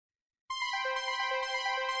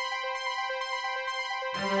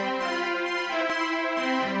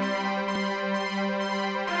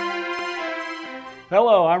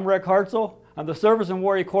Hello, I'm Rick Hartzell. I'm the Service and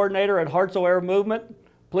Warranty Coordinator at Hartzell Air Movement.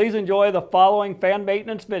 Please enjoy the following fan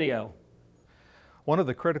maintenance video. One of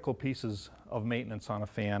the critical pieces of maintenance on a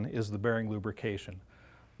fan is the bearing lubrication.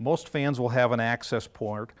 Most fans will have an access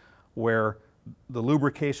port where the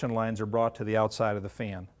lubrication lines are brought to the outside of the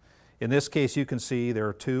fan. In this case, you can see there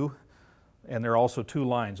are two, and there are also two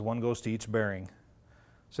lines. One goes to each bearing.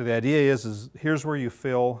 So the idea is here's where you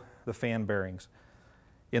fill the fan bearings.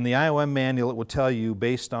 In the IOM manual, it will tell you,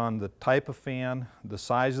 based on the type of fan, the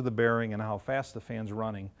size of the bearing, and how fast the fan's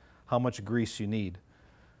running, how much grease you need.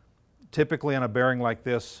 Typically on a bearing like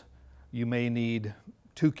this, you may need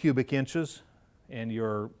 2 cubic inches, and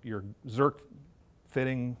your Zerk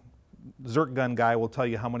gun guy will tell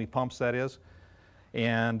you how many pumps that is,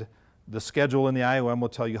 and the schedule in the IOM will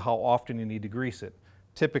tell you how often you need to grease it.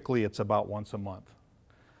 Typically it's about once a month.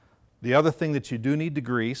 The other thing that you do need to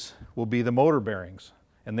grease will be the motor bearings,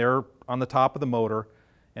 and they're on the top of the motor,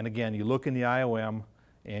 and again, you look in the IOM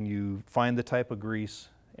and you find the type of grease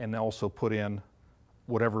and also put in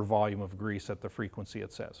whatever volume of grease at the frequency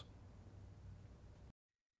it says.